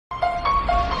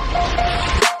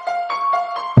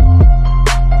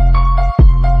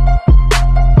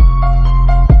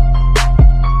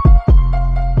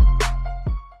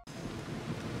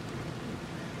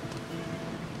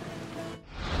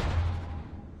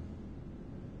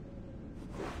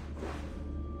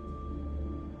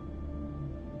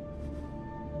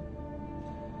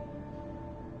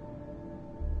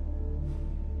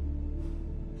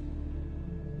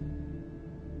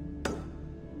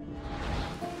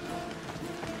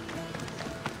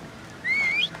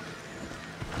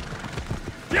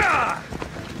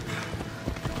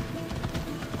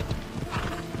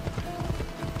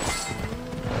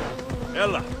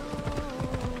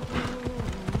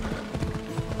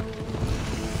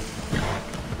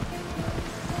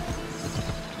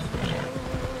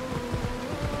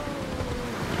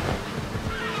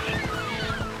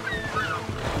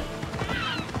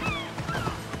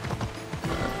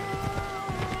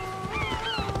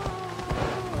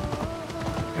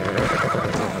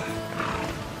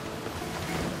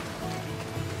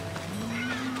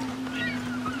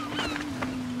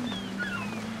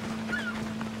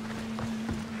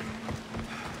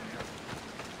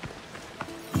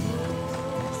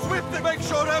Make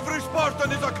sure every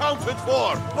Spartan is accounted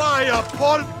for by a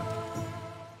pol...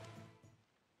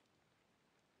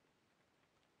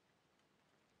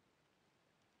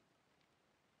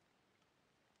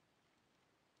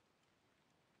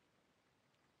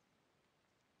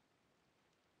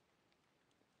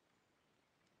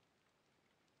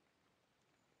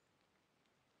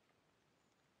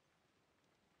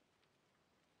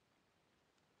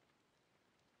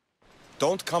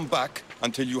 Don't come back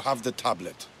until you have the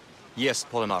tablet. Yes,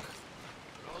 Polemarch.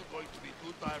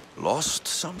 Lost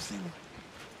something?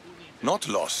 Not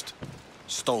lost.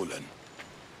 Stolen.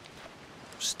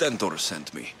 Stentor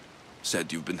sent me.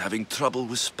 Said you've been having trouble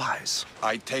with spies.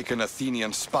 I'd take an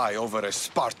Athenian spy over a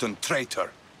Spartan traitor.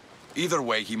 Either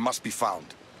way, he must be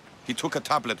found. He took a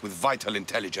tablet with vital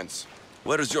intelligence.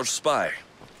 Where is your spy?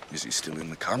 Is he still in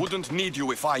the camp? Wouldn't need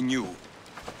you if I knew.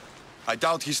 I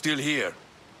doubt he's still here.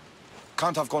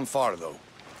 Can't have gone far, though.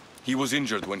 He was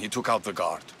injured when he took out the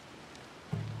guard.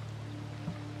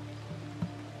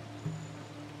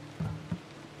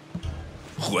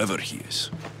 Whoever he is,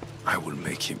 I will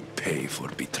make him pay for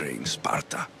betraying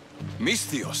Sparta.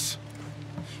 Misthios,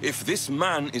 if this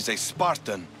man is a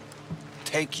Spartan,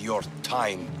 take your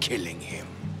time killing him.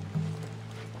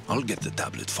 I'll get the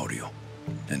tablet for you,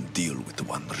 and deal with the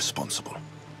one responsible.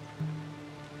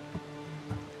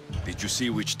 Did you see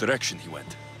which direction he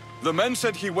went? The men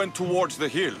said he went towards the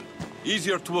hill.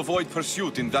 Easier to avoid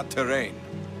pursuit in that terrain.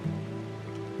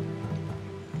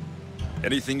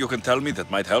 Anything you can tell me that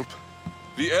might help?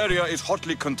 The area is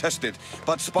hotly contested,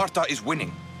 but Sparta is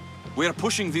winning. We're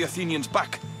pushing the Athenians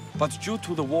back, but due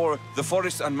to the war, the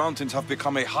forests and mountains have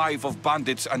become a hive of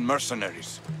bandits and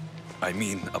mercenaries. I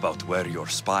mean, about where your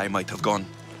spy might have gone.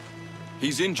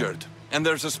 He's injured, and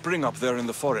there's a spring up there in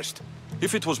the forest.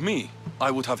 If it was me,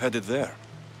 I would have headed there.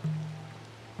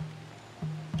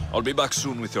 I'll be back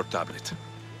soon with your tablet.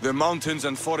 The mountains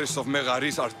and forests of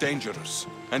Megaris are dangerous,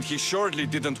 and he surely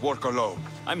didn't work alone.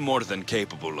 I'm more than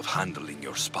capable of handling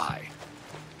your spy.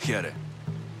 Here.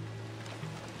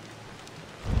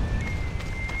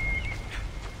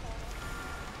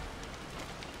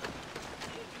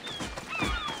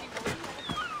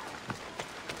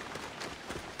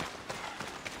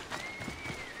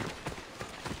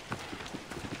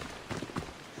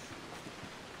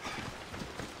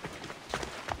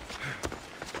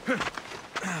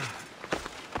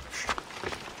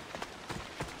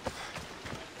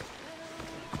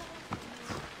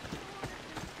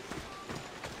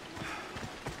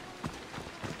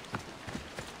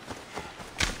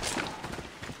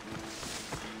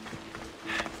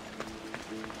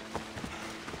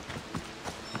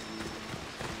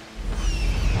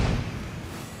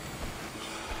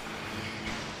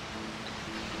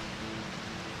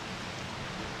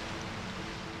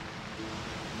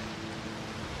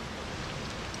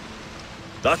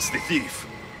 That's the thief.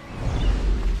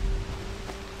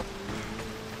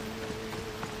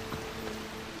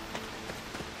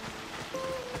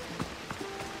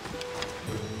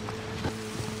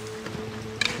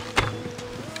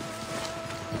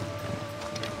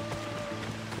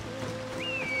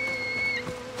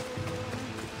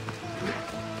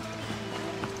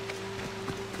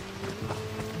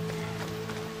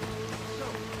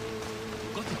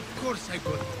 Of course I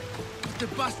got it. But the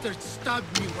bastard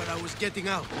stabbed me while I was getting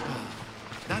out.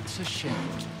 That's a shame.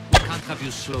 We can't have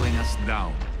you slowing us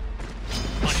down.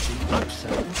 But the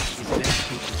upside is less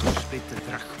people to split the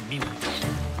drachmim.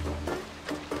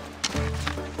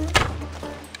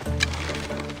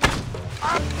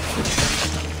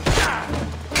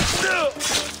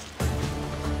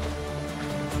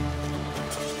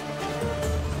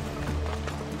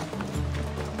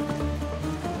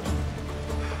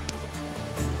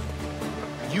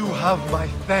 You have my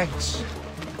thanks.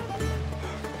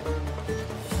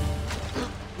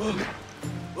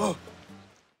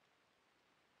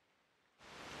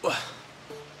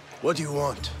 What do you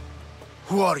want?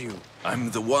 Who are you?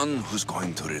 I'm the one who's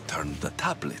going to return the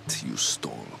tablet you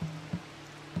stole.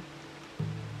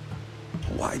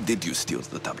 Why did you steal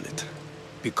the tablet?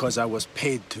 Because I was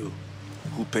paid to.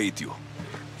 Who paid you?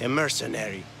 A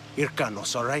mercenary.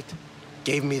 Irkanos, all right?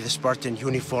 Gave me the Spartan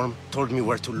uniform, told me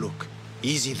where to look.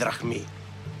 Easy drachmi.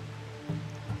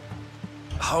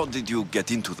 How did you get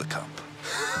into the camp?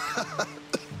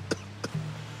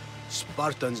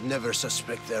 Spartans never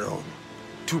suspect their own.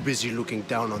 Too busy looking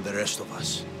down on the rest of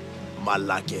us.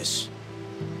 Malakes.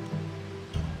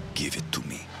 Give it to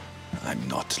me. I'm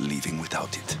not leaving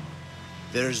without it.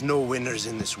 There's no winners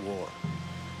in this war.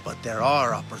 But there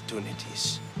are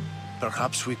opportunities.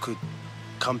 Perhaps we could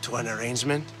come to an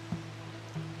arrangement?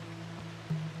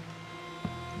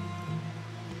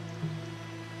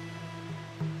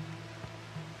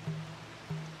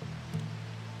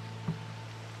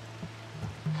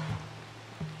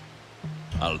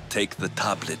 I'll take the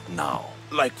tablet now.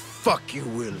 Like fuck you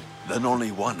will. Then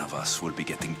only one of us will be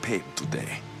getting paid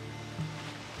today.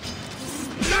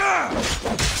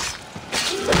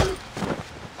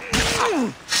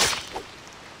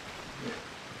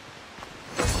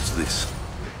 What's this?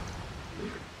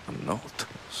 A note.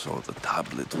 So the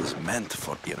tablet was meant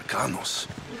for Hyrcanos,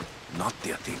 not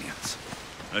the Athenians.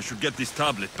 I should get this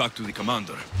tablet back to the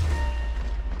commander.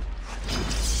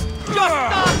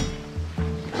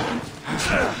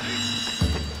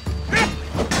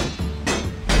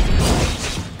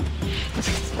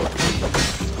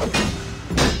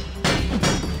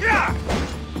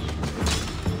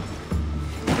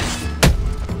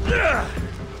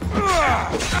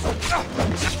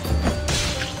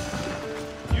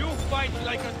 You fight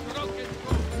like a drunken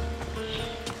fool.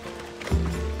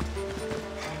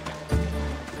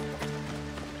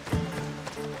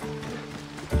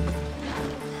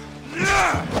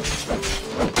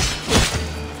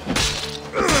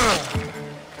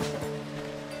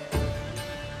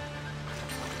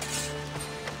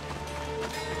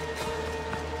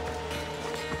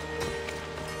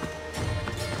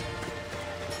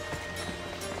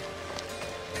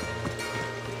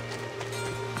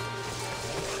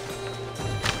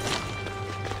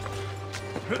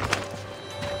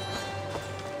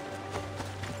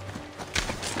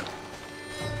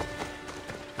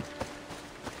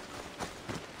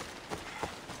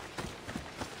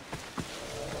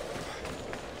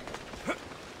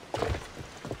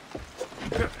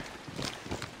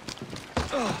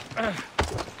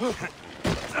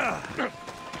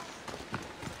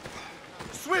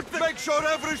 Swift, make sure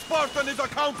every Spartan is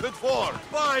accounted for!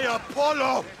 By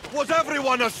Apollo! Was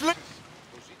everyone asleep?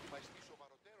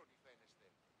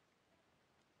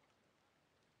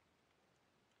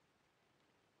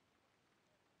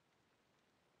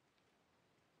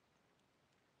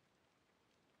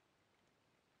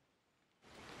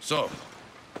 So,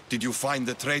 did you find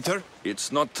the traitor?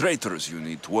 It's not traitors you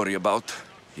need to worry about.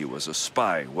 He was a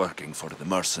spy working for the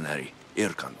mercenary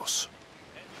Hyrcanos.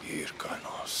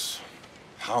 Hyrcanos.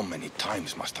 How many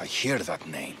times must I hear that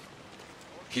name?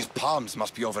 His palms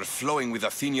must be overflowing with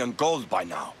Athenian gold by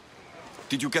now.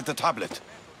 Did you get the tablet?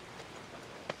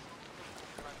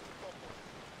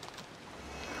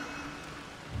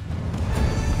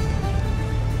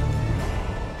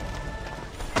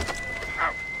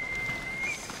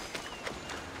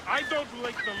 I don't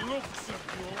like the looks of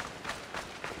you.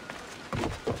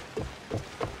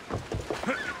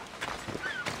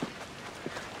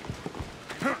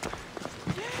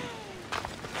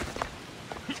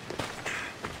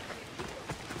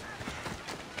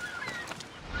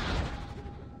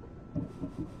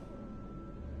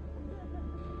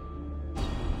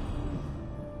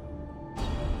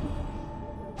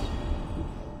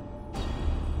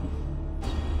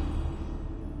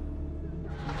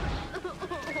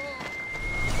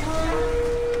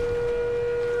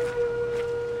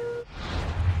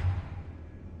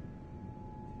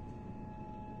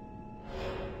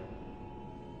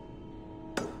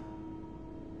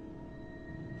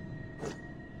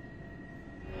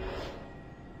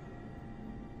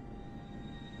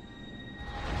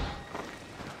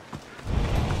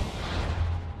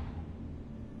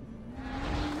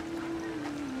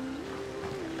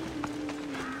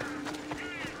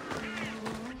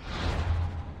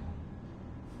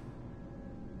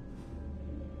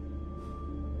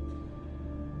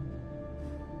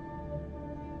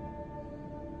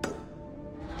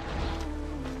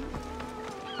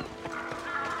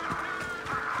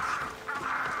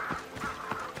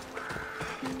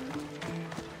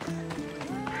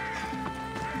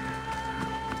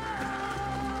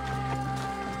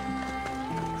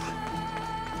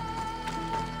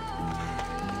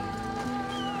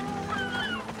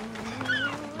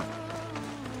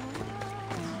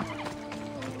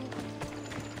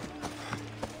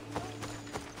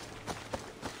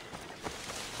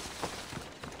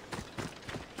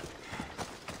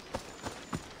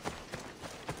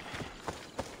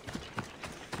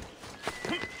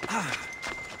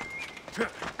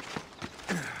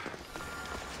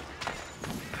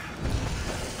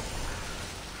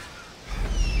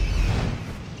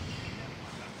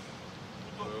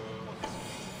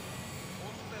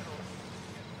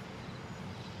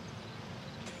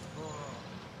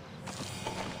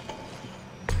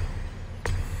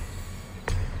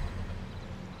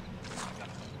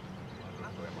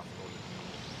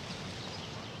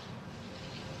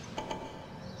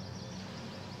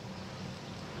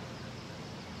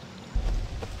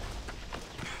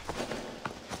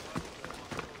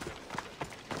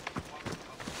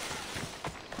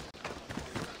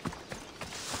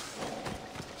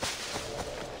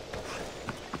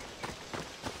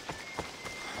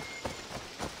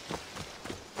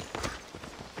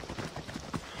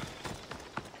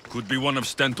 Could be one of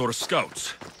Stentor's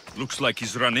scouts. Looks like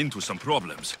he's run into some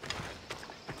problems.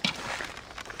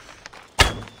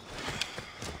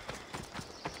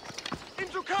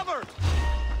 Into cover!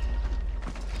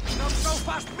 Not so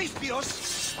fast,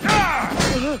 Mistios!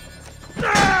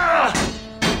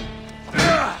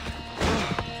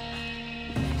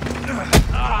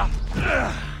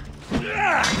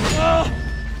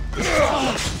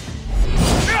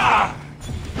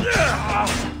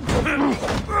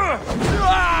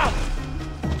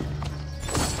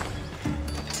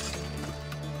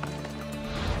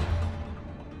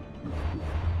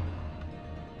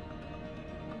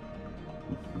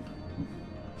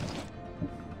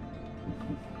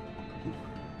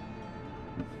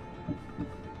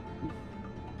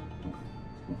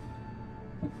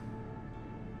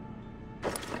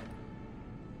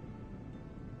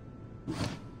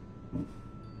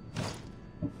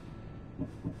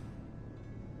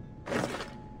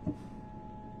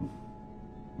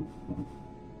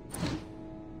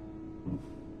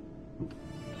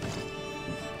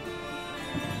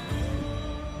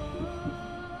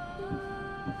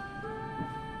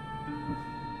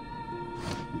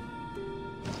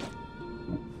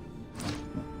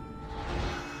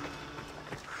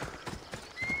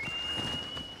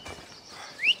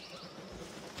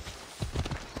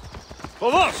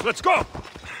 Vamos, let's go!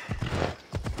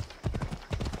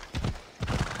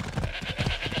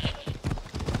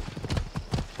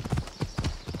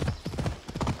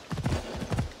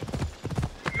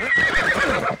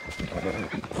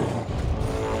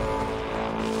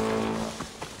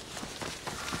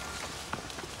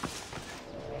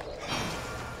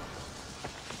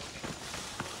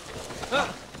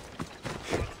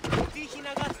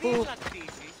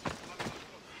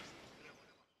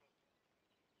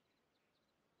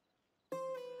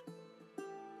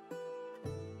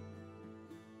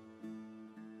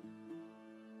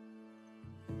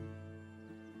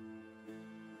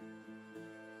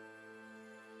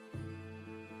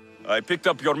 I picked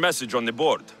up your message on the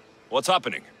board. What's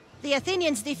happening? The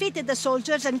Athenians defeated the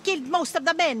soldiers and killed most of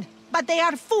the men. But they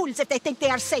are fools if they think they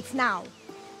are safe now.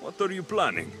 What are you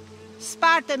planning?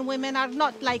 Spartan women are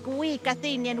not like weak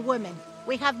Athenian women.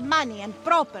 We have money and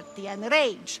property and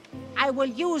rage. I will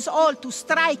use all to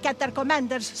strike at their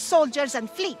commanders, soldiers, and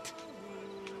fleet.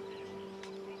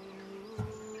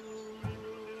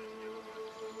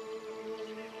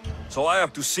 So I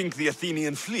have to sink the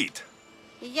Athenian fleet?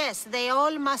 Yes, they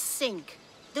all must sink.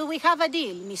 Do we have a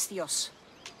deal, Mistios?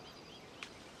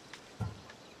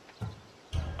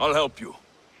 I'll help you.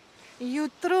 You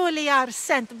truly are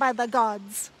sent by the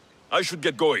gods. I should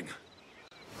get going.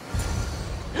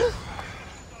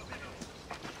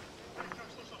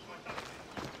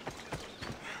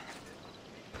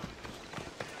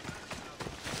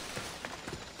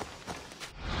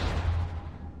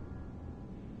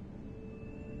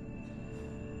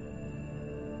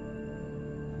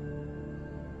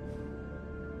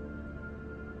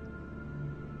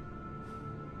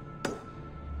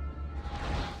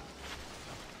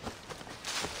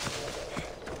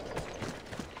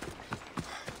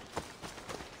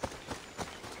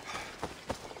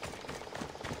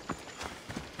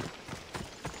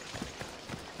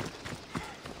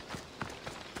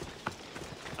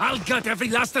 I'll gut every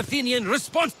last Athenian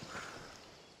response.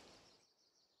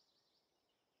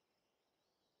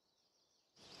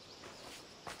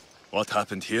 What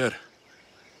happened here?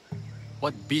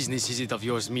 What business is it of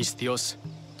yours, Mistios?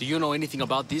 Do you know anything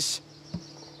about this?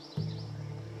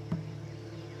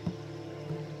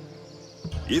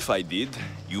 If I did,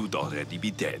 you'd already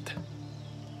be dead.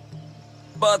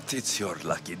 But it's your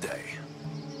lucky day.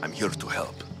 I'm here to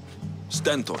help.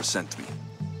 Stentor sent me.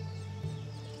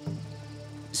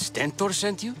 Stentor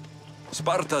sent you?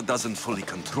 Sparta doesn't fully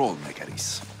control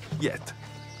Megaris, yet.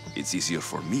 It's easier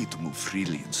for me to move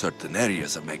freely in certain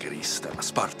areas of Megaris than a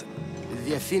Spartan.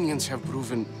 The Athenians have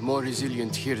proven more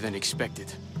resilient here than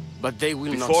expected. But they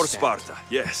will not Before stand. Sparta,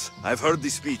 yes, I've heard the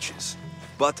speeches.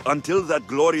 But until that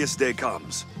glorious day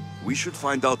comes, we should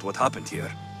find out what happened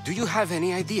here. Do you have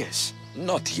any ideas?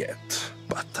 Not yet,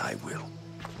 but I will.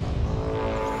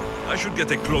 I should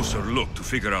get a closer look to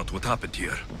figure out what happened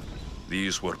here.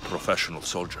 These were professional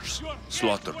soldiers,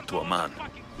 slaughtered to a man.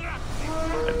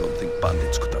 I don't think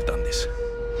bandits could have done this.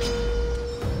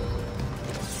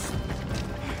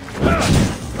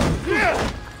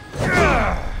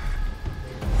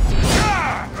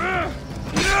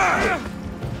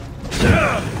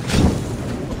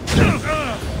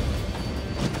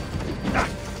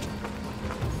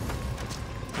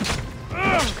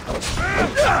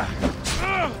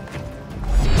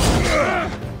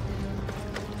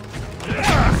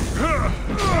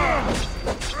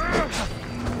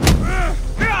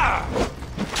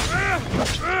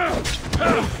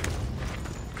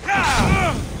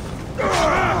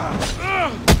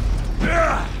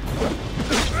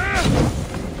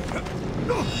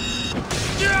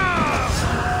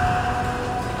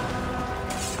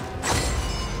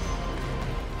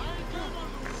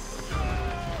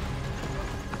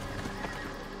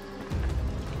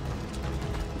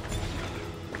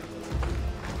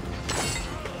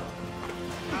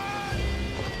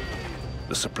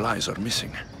 supplies are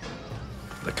missing.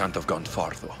 They can't have gone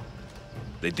far, though.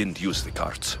 They didn't use the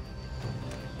carts.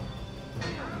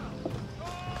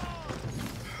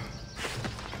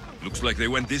 Looks like they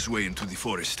went this way into the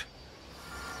forest.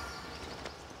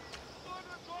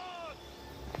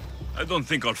 I don't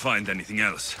think I'll find anything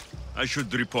else. I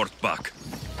should report back.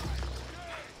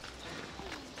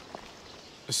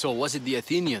 So was it the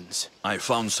Athenians? I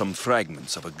found some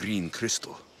fragments of a green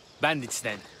crystal. Bandits,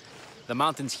 then. The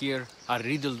mountains here are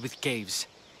riddled with caves,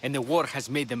 and the war has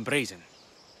made them brazen.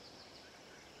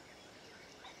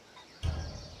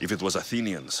 If it was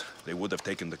Athenians, they would have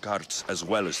taken the carts as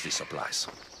well as the supplies.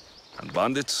 And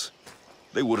bandits,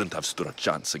 they wouldn't have stood a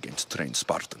chance against trained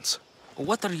Spartans.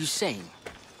 What are you saying?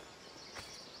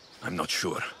 I'm not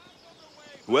sure.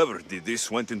 Whoever did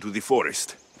this went into the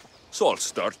forest. So I'll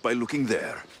start by looking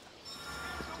there.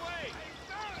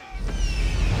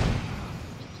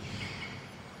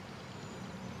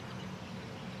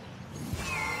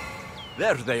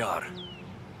 There they are.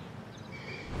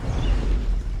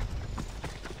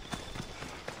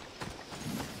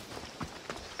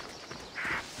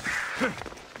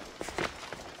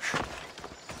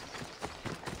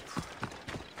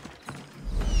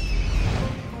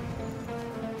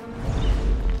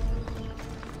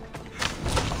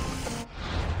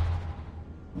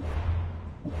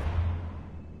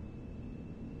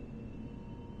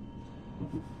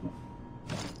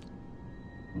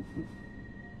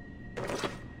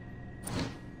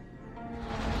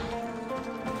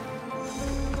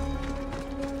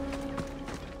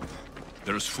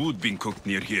 There's food being cooked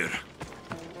near here.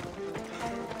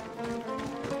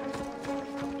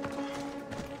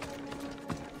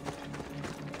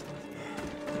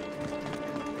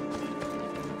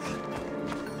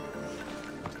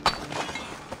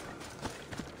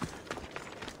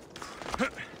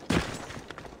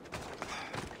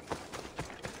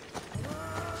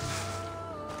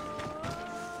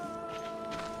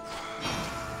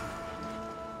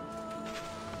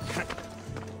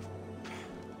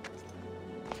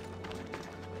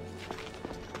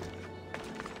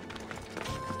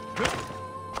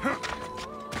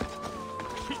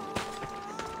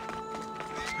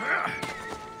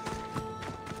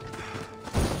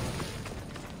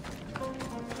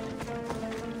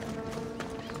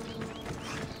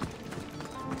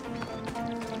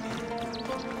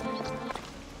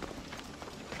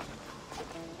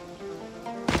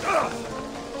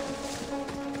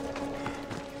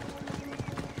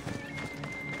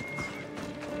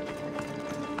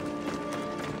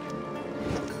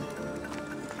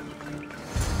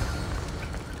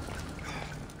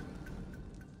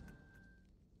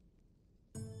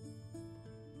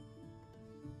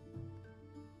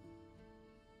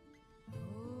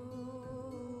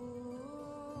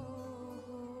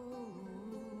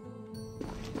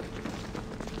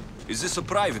 Is this a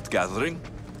private gathering?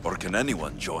 Or can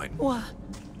anyone join?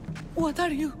 What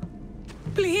are you?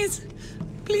 Please,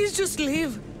 please just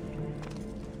leave.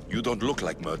 You don't look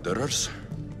like murderers.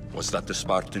 Was that the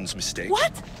Spartans' mistake?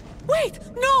 What? Wait,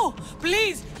 no!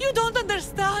 Please, you don't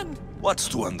understand. What's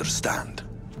to understand?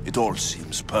 It all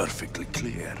seems perfectly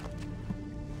clear.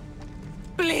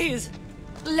 Please,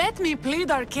 let me plead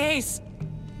our case.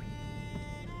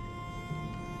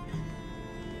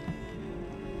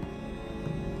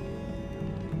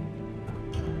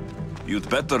 You'd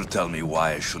better tell me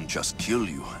why I shouldn't just kill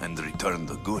you and return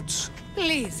the goods.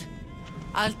 Please,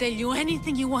 I'll tell you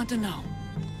anything you want to know.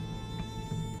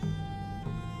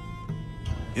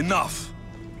 Enough!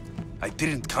 I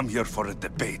didn't come here for a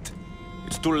debate.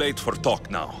 It's too late for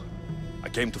talk now. I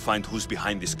came to find who's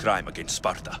behind this crime against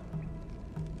Sparta.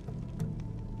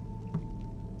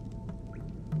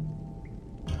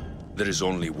 There is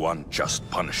only one just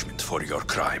punishment for your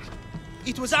crime.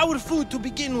 It was our food to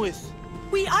begin with.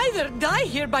 We either die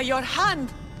here by your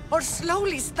hand, or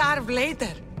slowly starve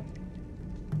later.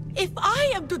 If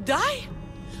I am to die,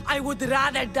 I would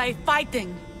rather die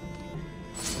fighting.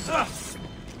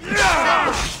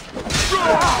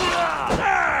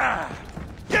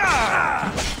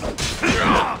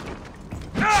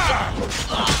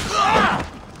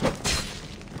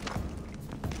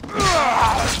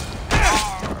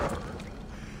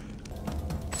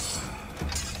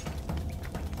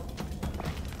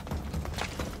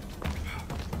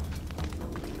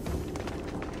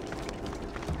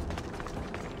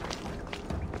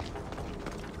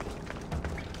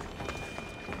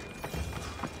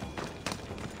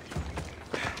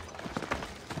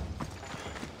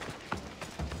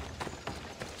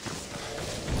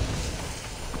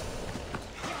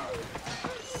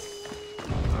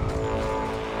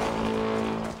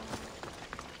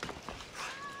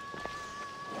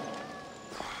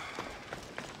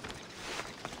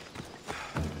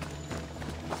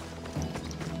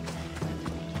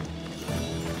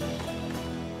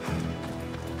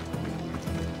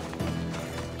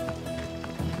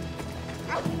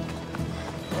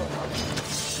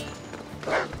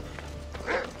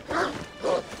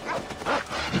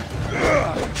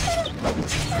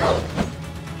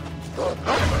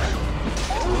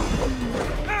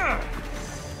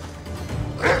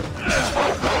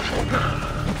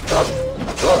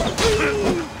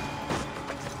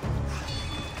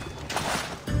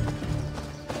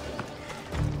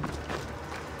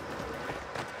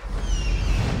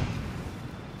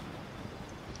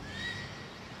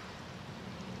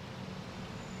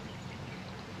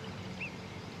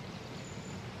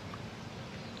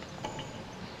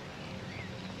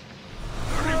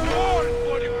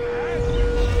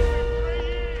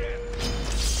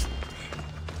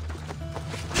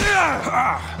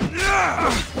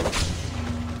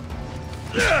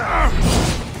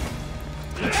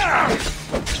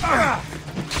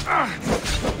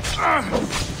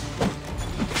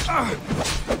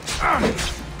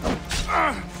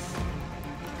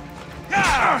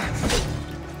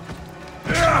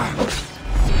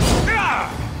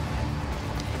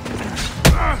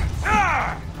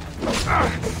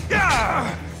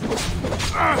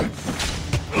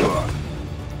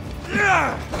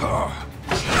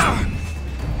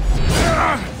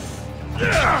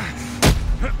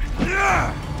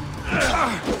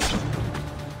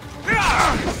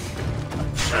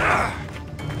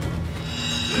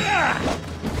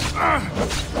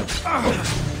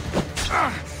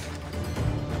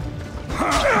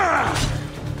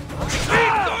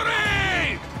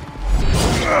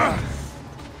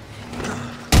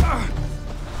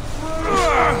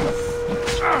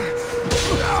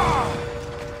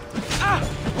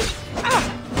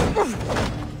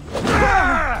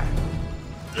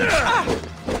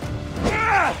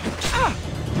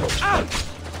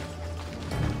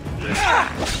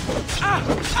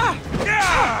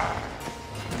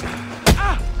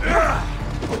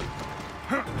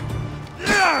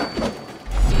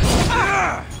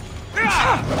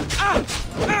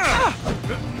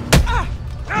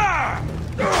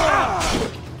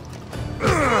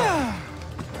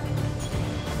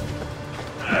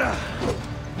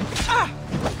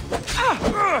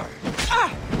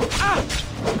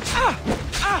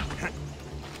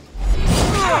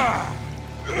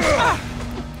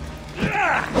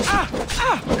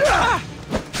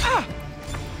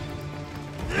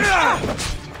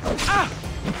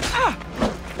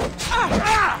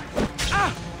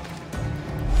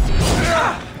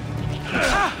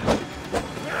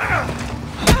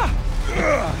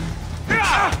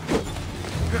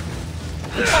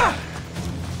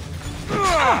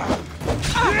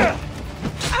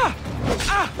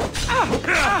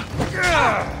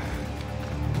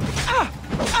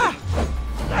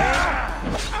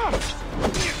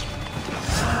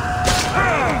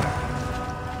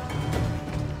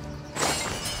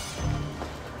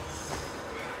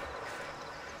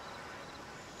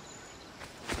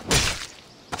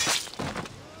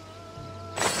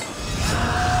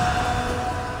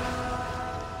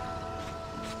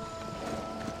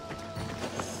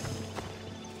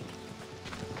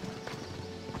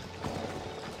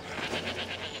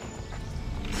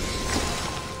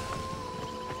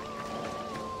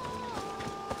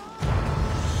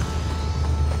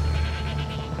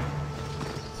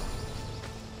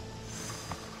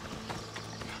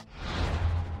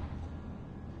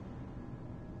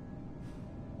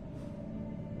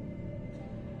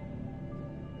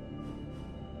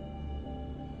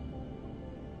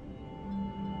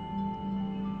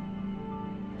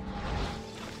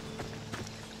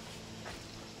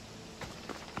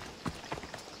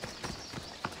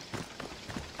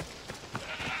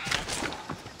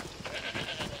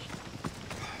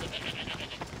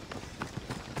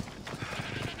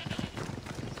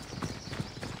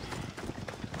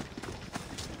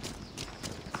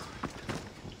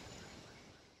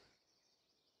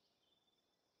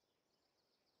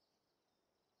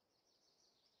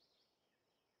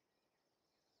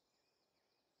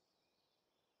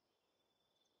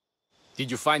 Did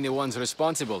you find the ones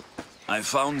responsible? I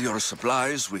found your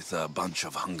supplies with a bunch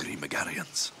of hungry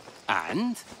Megarians.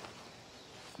 And?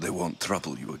 They won't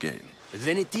trouble you again.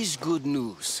 Then it is good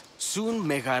news. Soon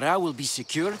Megara will be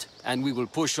secured, and we will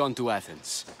push on to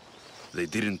Athens. They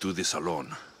didn't do this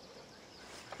alone.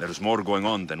 There's more going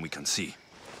on than we can see.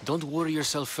 Don't worry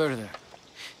yourself further.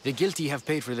 The guilty have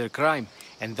paid for their crime,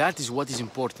 and that is what is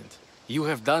important. You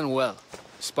have done well.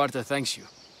 Sparta thanks you.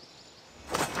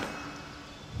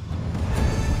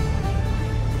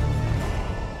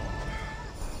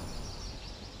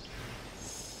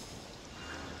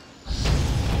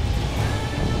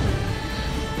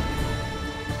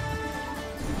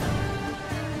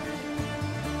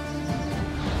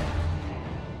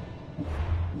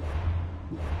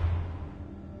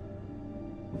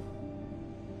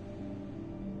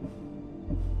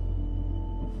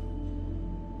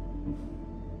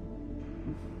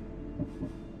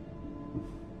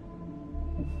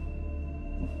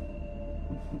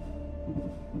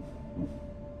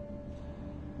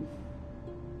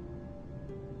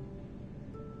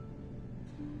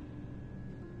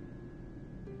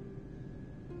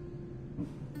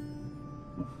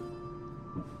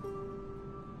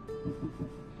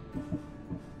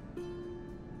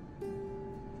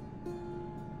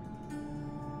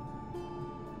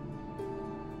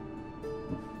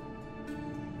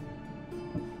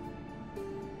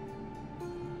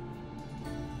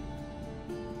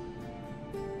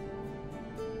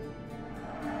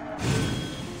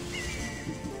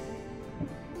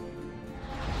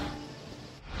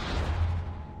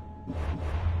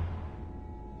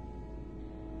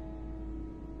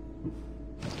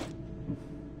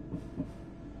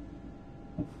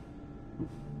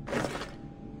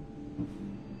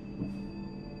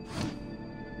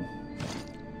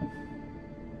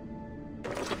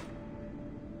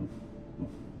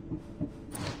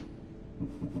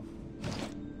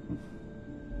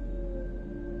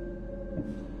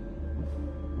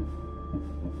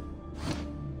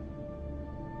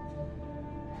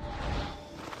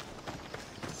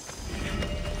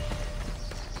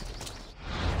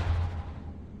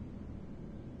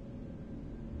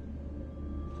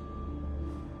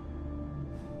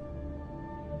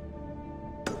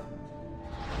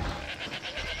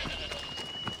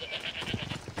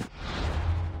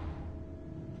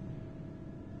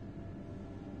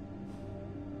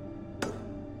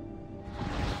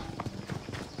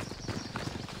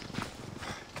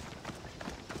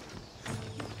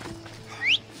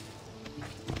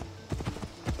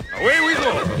 Away we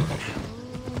go!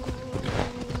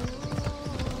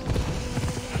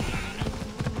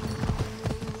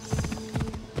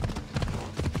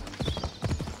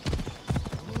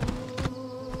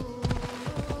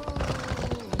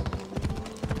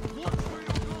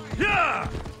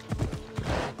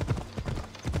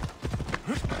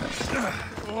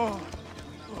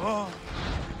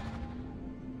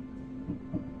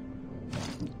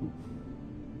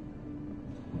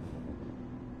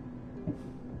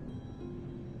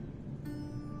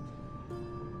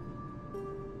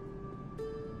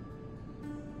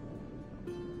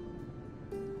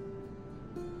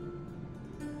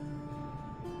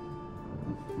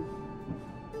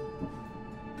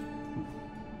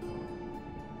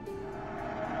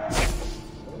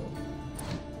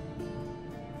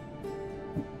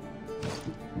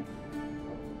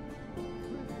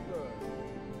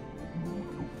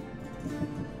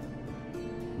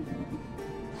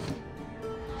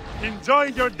 Enjoy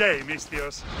your day,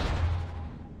 Mistios.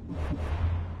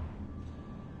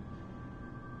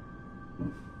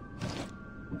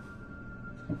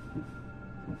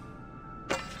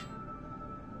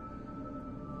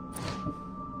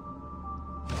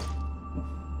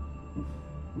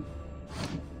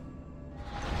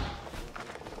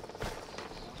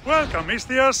 Welcome,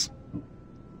 Mistios.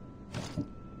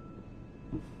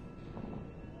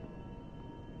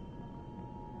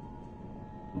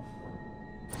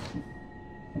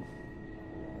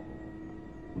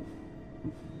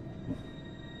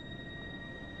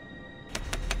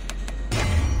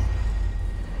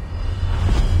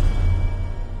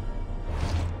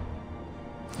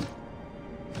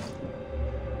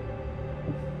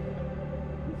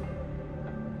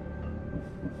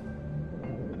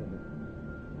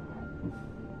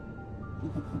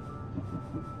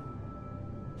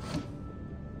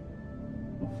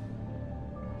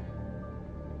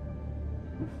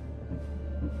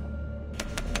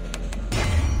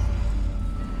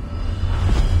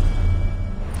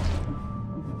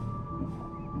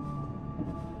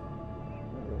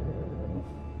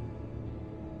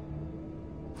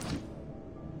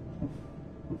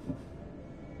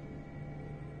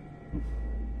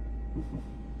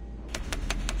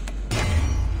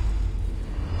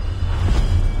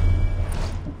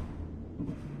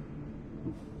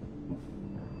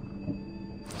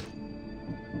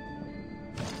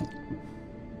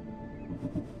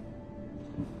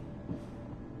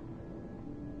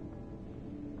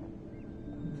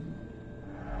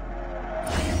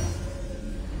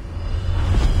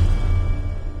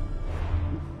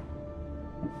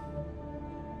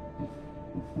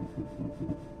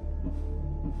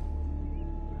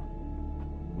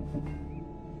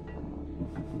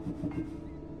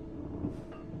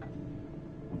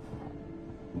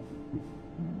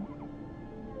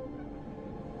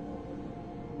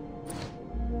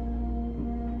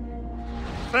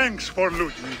 Thanks for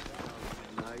looting.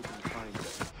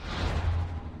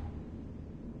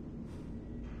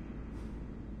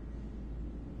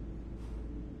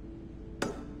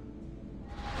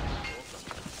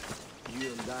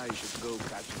 You and I should go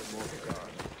catch the mortar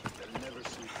guard. They'll never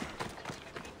see you.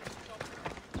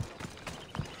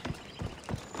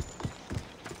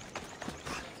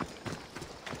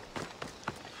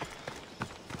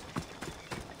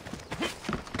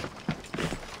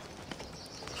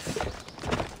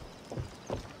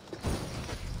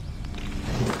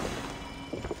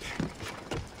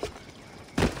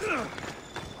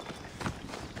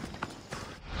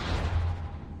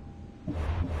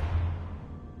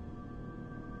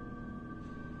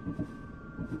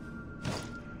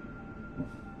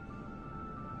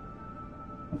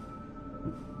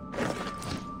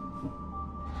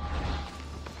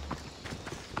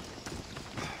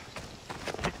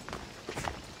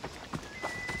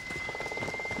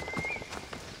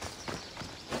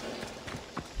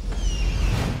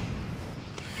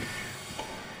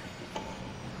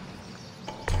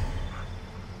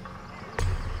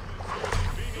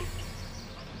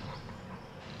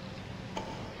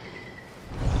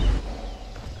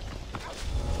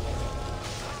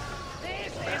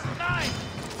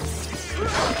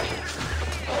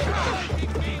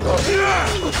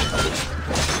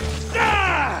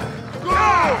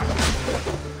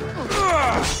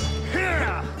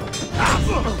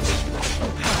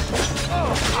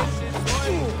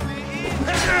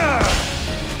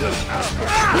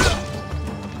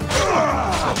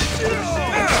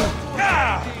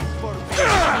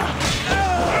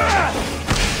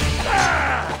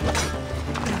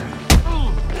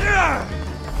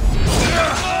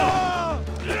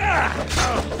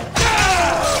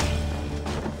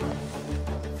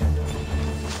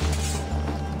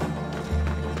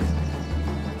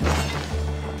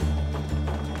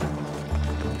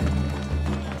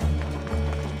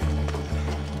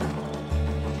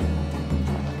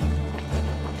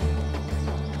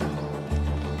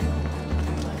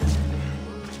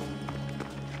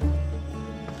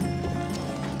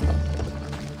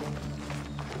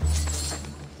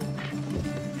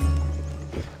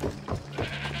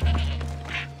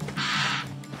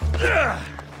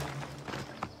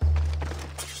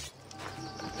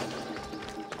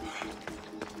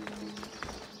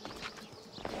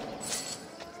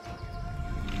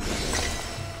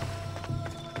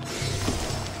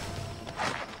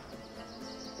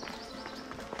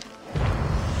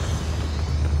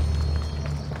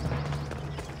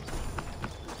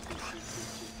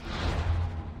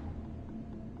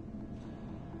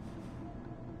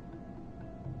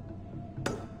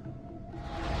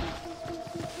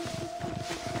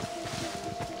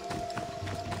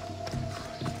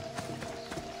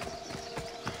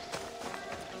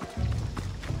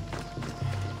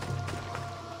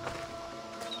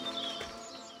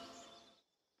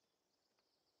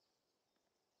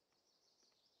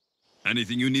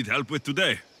 Anything you need help with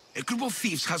today? A group of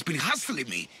thieves has been hassling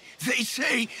me. They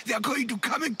say they are going to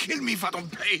come and kill me if I don't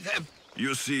pay them.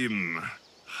 You seem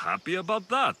happy about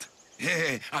that.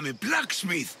 Hey, I'm a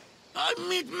blacksmith. I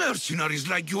meet mercenaries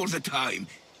like you all the time.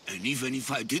 And even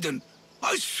if I didn't,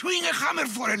 I swing a hammer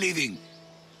for a living.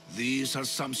 These are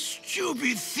some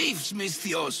stupid thieves,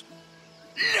 Misthios.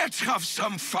 Let's have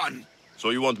some fun.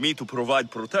 So you want me to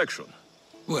provide protection?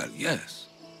 Well, yes.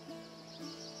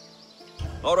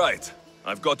 All right,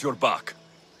 I've got your back.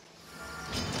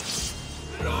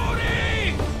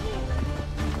 Rory!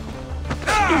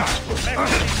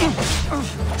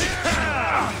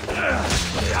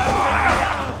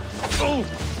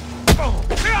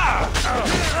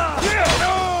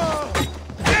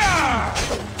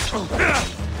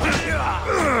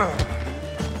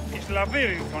 It's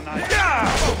labyrinth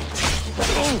night.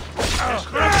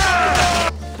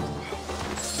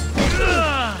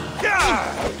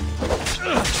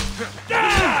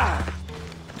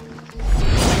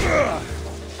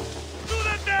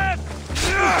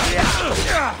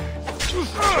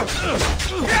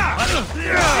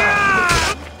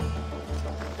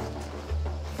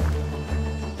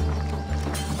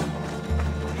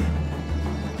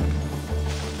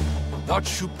 That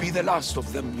should be the last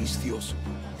of them, Misthios.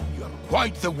 You are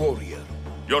quite the warrior.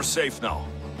 You're safe now.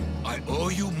 I owe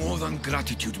you more than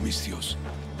gratitude, Misthios.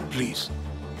 Please,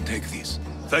 take this.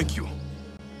 Thank you.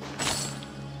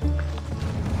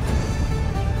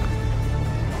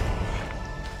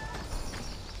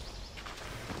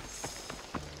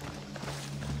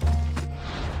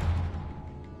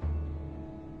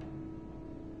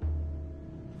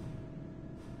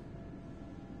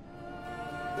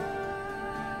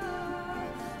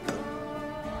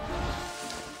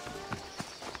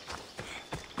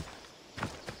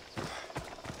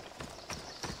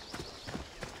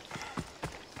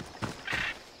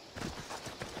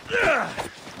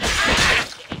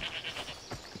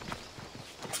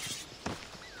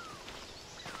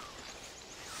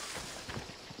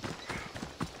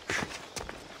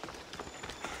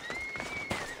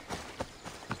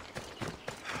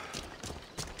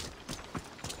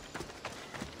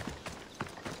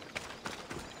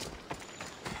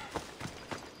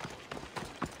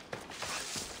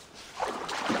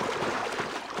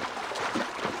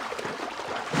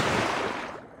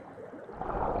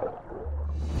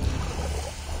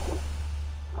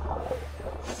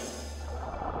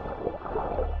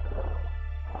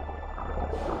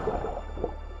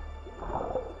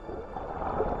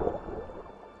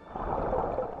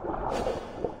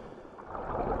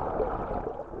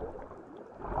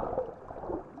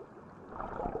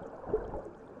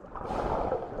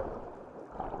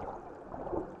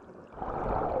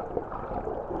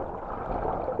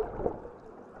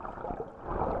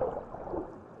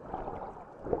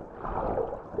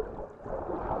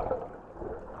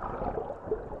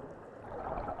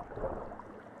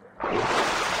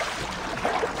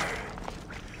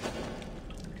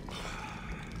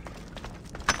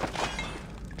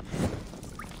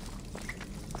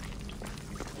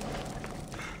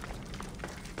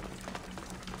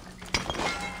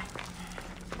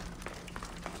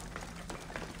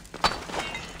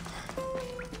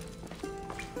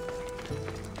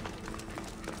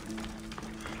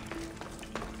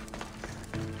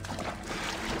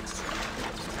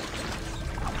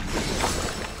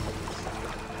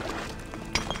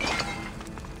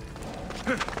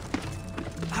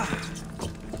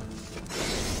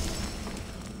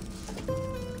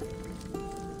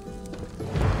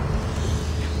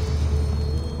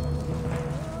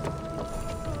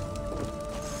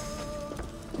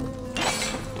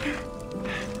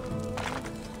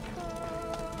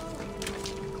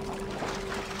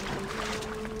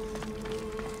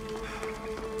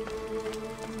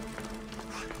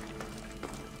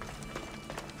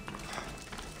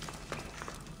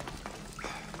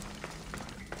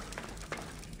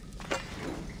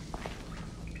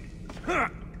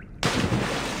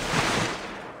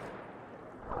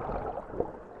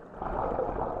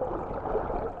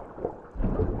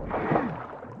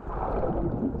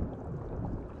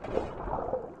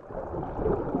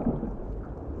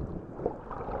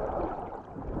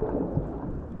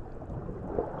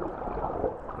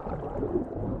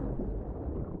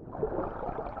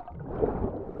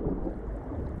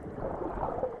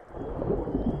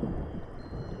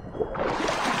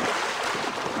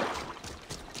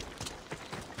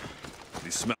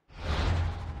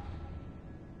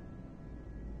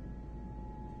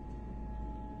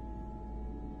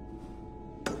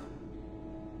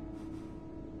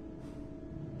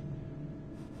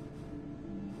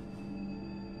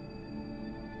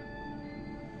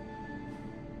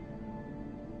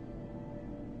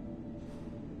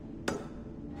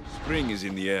 Spring is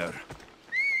in the air.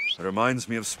 Reminds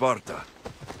me of Sparta.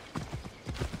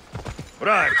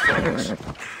 Right, folks.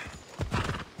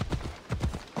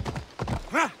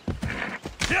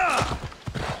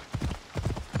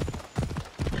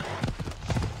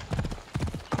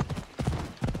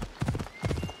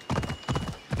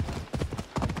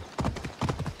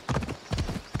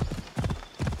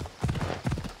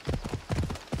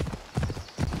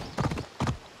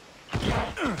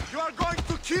 You are going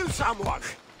to kill someone!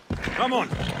 Come on!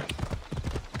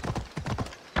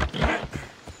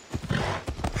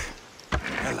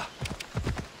 Ella.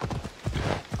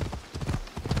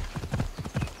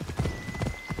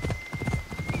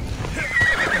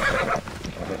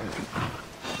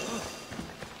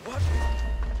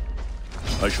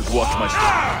 I should watch my step.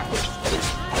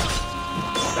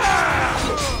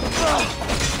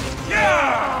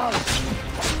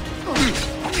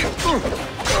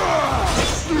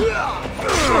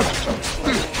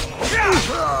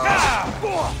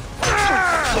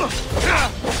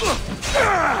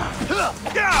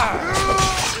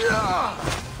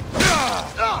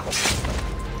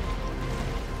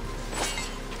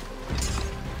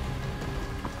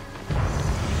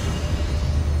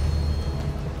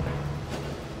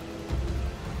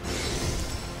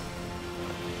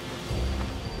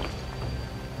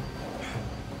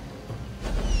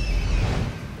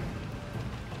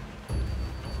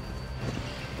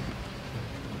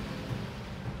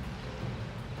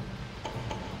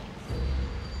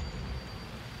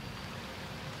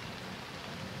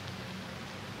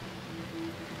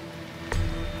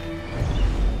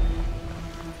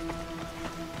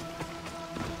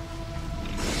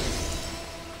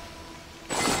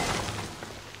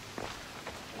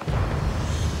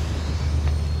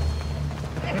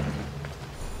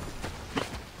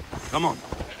 Come on.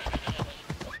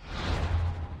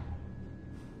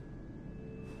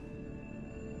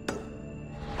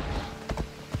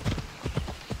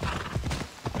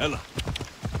 Ella.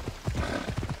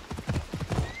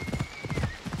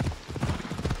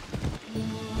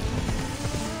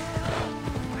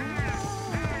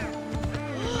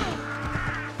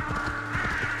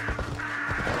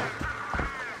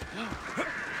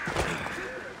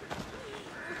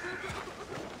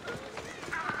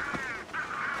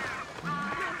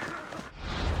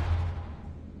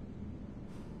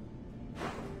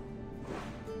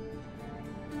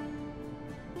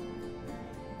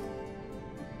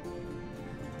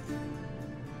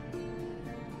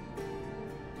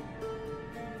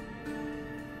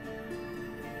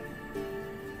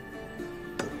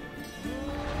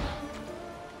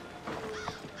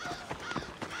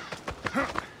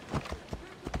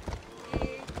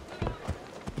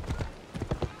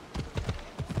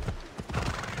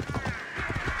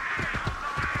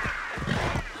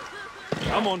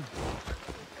 Come on.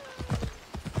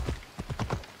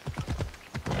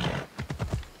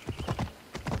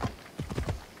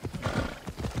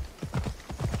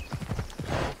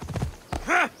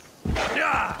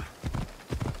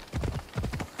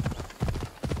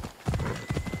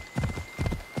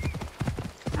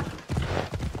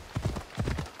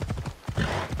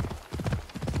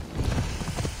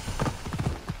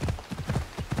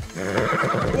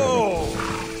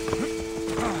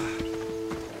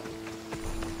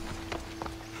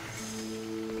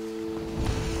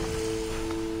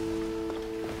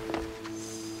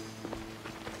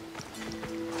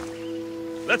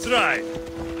 Let's ride!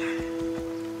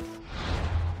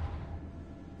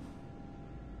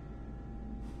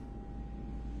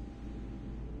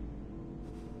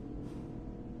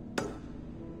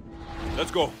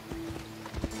 Let's go.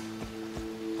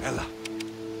 Ella.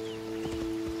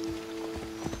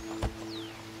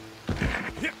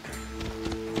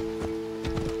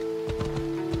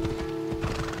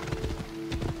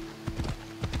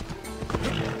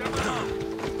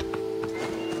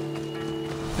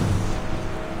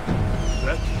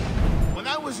 When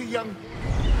I was a young...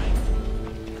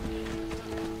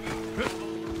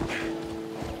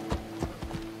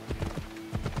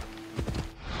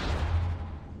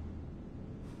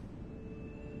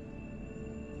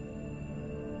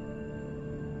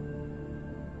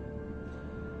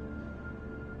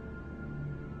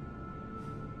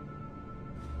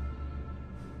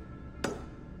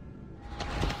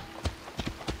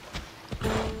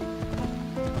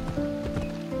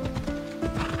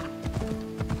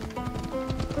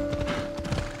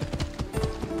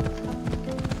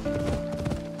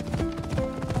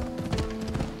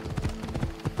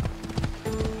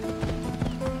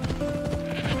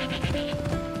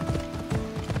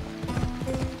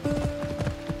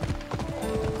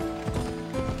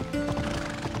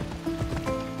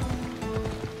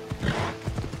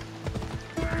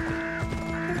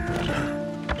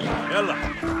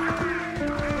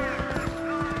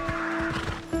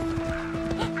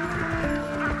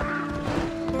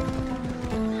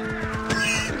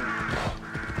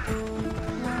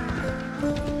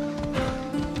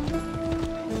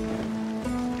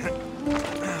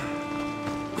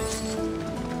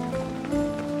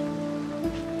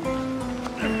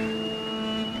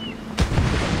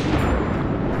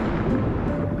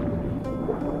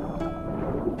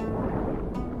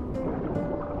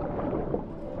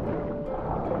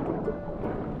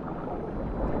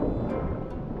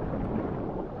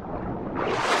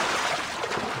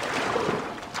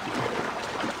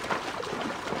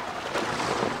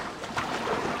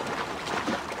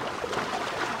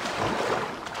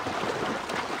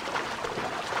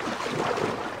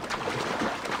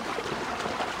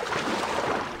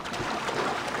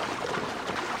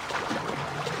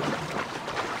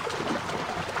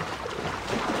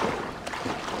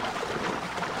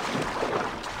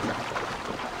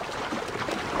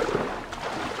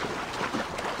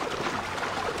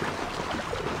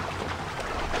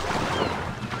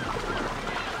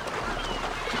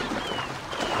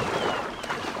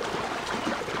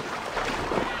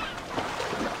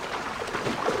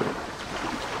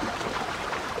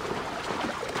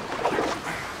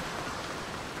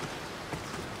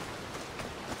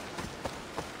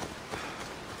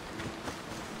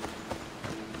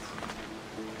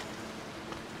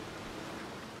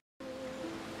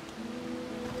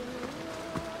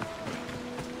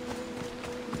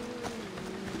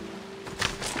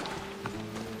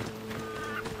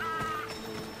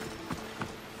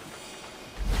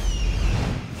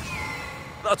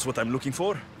 That's what I'm looking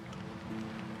for.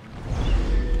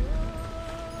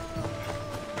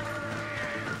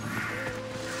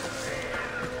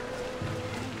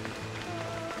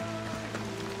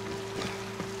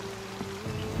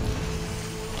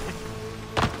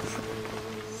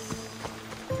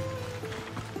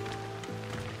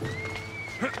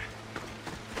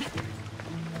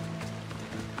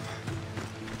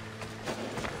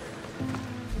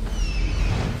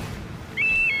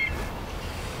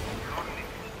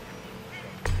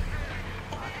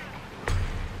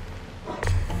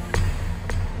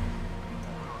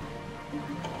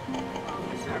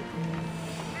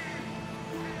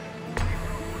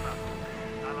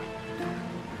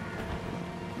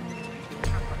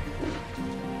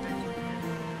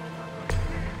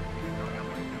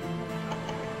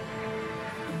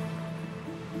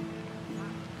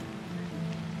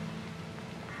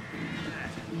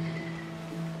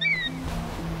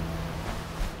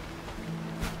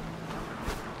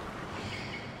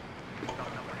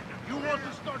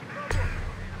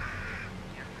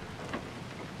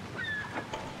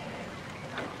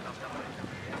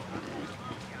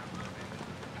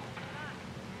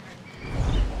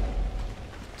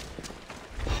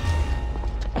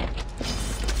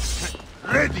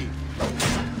 Ready!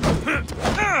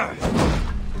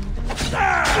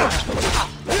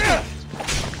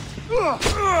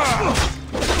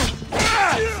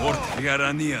 Fort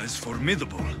Liarania is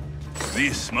formidable.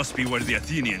 This must be where the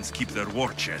Athenians keep their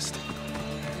war chest.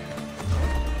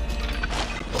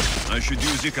 I should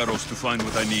use Icaros to find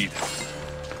what I need.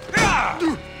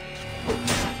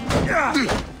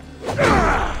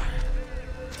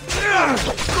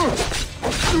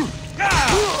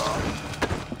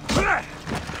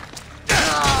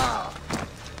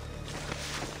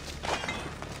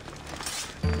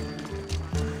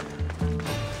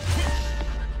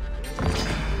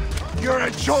 You're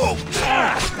a joke!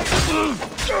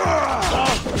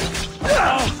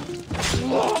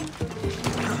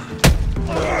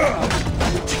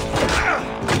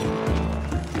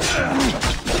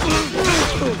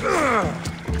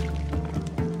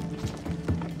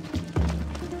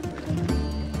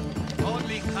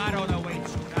 Only Charon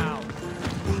awaits you now.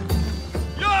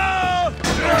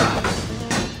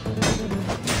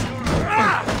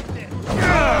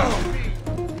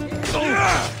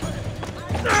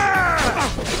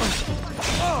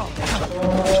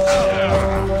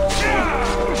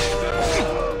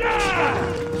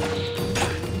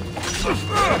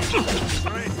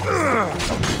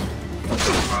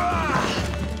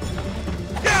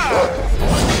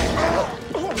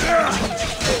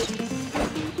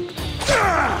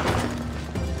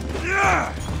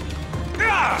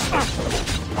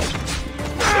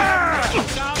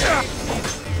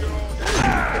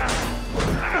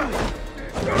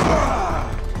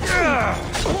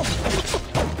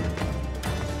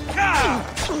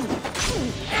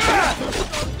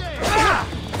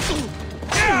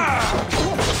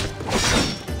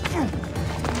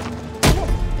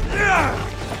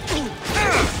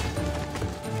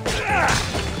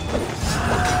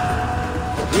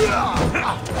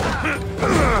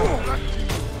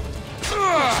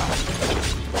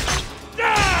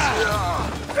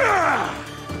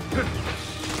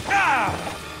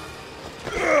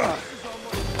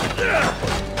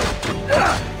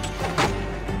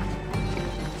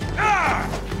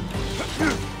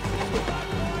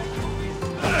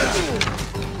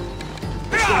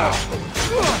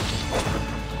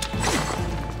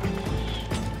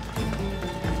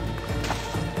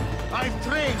 I've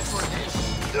trained for this!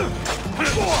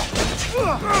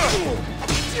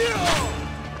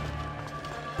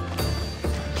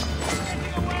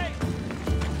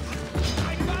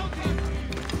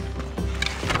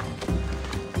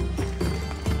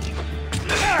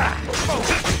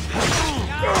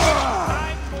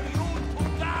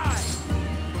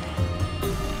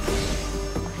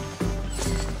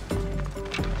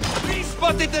 We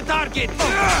spotted the target!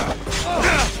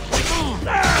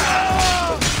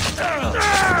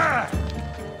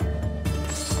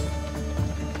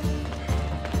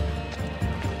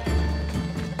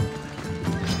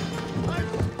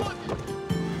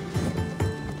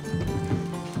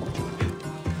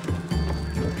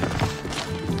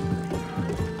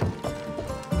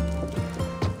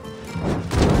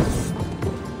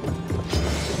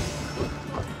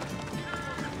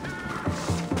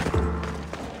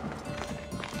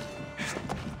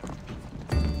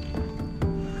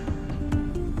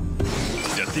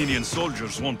 Athenian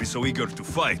soldiers won't be so eager to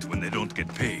fight when they don't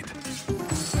get paid.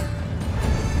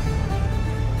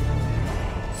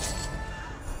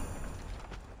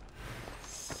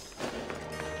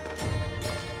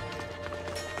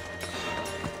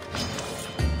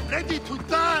 ready to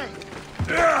die!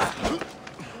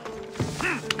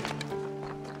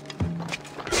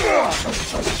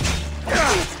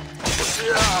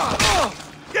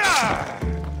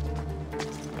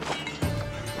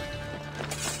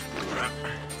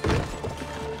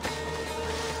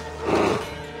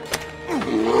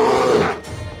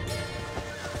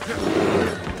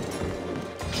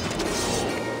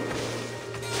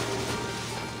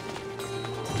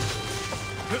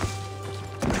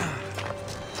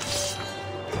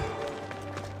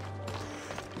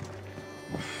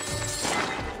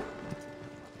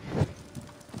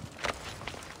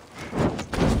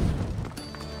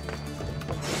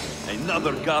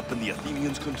 Another gap in the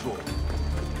Athenians' control.